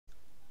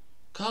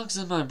Cogs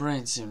in my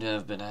brain seem to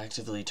have been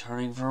actively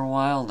turning for a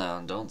while now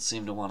and don't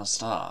seem to want to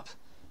stop.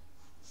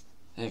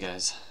 Hey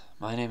guys,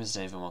 my name is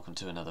Dave and welcome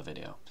to another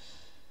video.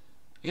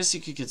 I guess you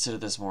could consider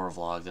this more a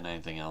vlog than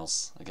anything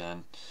else,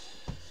 again.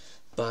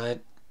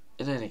 But,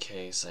 in any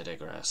case, I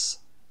digress.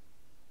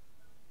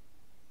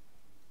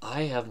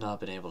 I have not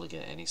been able to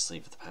get any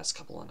sleep for the past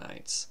couple of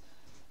nights.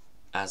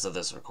 As of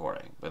this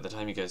recording. By the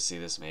time you guys see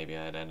this, maybe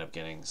I'd end up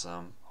getting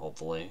some,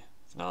 hopefully.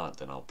 If not,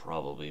 then I'll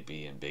probably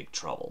be in big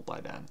trouble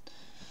by then.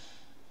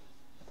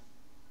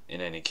 In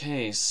any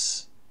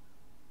case,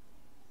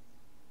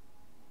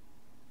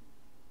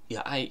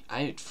 yeah,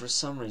 I for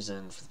some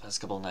reason, for the past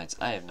couple of nights,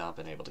 I have not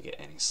been able to get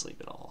any sleep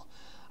at all.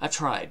 I've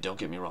tried, don't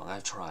get me wrong,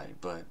 I've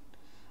tried, but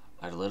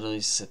I'd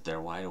literally sit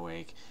there wide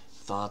awake,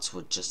 thoughts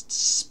would just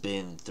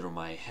spin through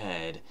my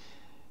head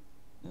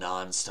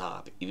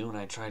non-stop. Even when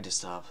I tried to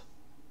stop,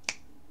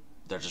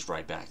 they're just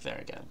right back there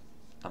again.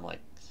 I'm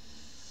like,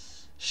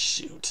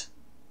 shoot.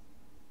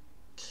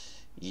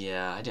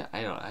 Yeah,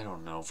 I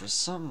don't know. For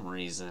some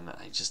reason,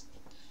 I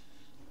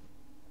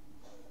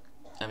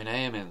mean, I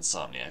am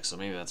insomniac, so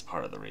maybe that's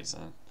part of the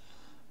reason.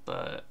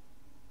 But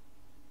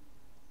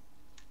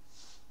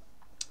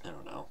I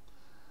don't know.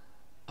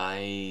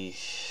 I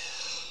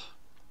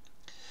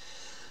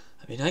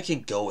mean, I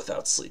can go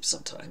without sleep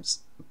sometimes.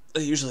 I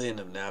usually end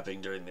up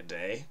napping during the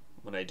day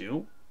when I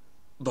do,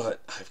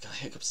 but I've got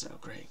hiccups now.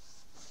 Great.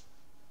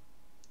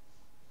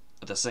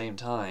 At the same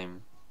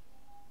time,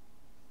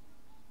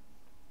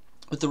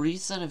 with the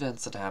recent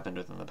events that happened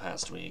within the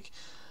past week,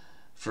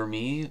 for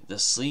me, the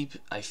sleep,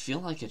 I feel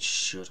like it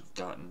should have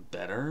gotten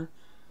better,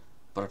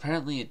 but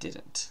apparently it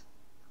didn't.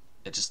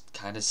 It just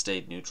kind of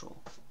stayed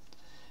neutral.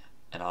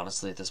 And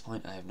honestly, at this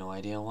point, I have no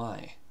idea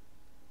why.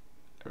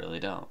 I really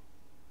don't.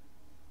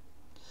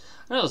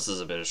 I know this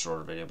is a bit of a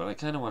shorter video, but I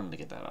kind of wanted to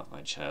get that off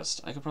my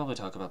chest. I could probably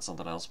talk about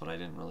something else, but I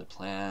didn't really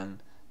plan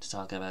to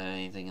talk about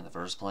anything in the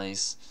first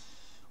place,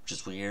 which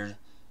is weird.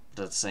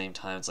 But at the same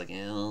time, it's like,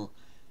 ew.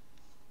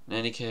 In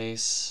any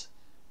case,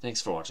 thanks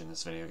for watching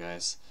this video,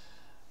 guys.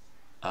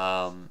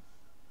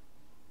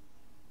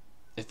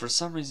 If for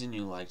some reason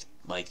you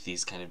like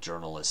these kind of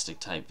journalistic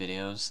type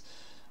videos,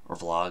 or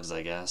vlogs,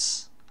 I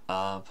guess,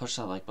 push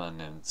that like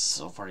button, and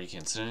so far you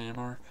can't sit it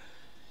anymore.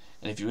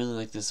 And if you really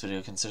like this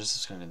video, consider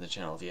subscribing to the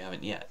channel if you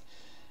haven't yet.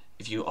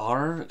 If you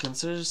are,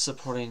 consider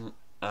supporting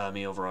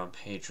me over on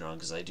Patreon,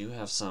 because I do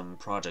have some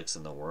projects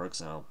in the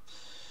works. Now,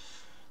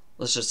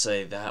 let's just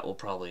say that will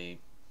probably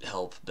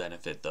help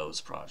benefit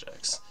those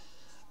projects.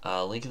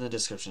 Link in the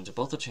description to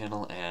both the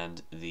channel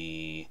and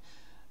the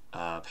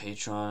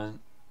Patreon,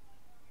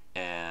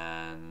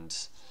 and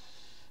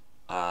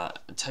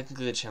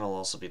technically the channel will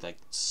also be like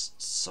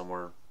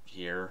somewhere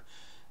here,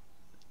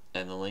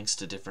 and the links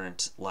to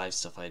different live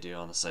stuff I do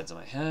on the sides of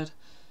my head.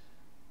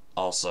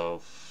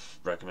 Also,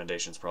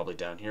 recommendations probably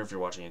down here if you're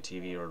watching on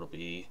TV, or it'll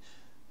be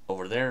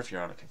over there if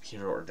you're on a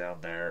computer, or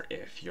down there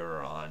if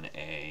you're on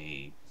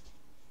a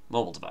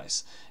mobile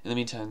device. In the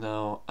meantime,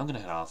 though, I'm gonna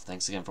head off.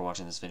 Thanks again for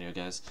watching this video,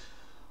 guys.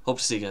 Hope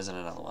to see you guys in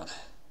another one.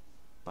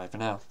 Bye for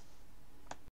now.